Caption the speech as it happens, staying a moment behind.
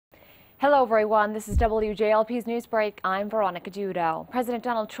Hello everyone, this is WJLP's News Break. I'm Veronica Judo. President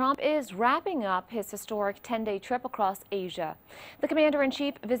Donald Trump is wrapping up his historic 10-day trip across Asia. The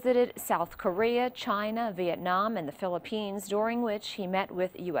commander-in-chief visited South Korea, China, Vietnam, and the Philippines, during which he met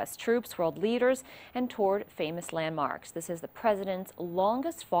with U.S. troops, world leaders, and toured famous landmarks. This is the president's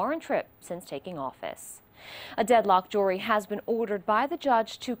longest foreign trip since taking office. A deadlock jury has been ordered by the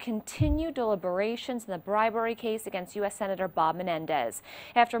judge to continue deliberations in the bribery case against U.S. Senator Bob Menendez.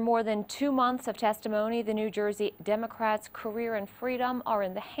 After more than 2 months of testimony, the New Jersey Democrats' career and freedom are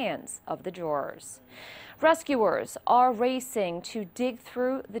in the hands of the jurors. Rescuers are racing to dig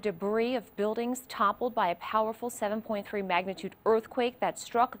through the debris of buildings toppled by a powerful 7.3 magnitude earthquake that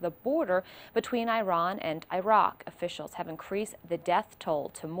struck the border between Iran and Iraq. Officials have increased the death toll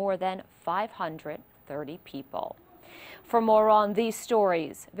to more than 530 people. For more on these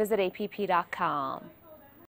stories, visit app.com.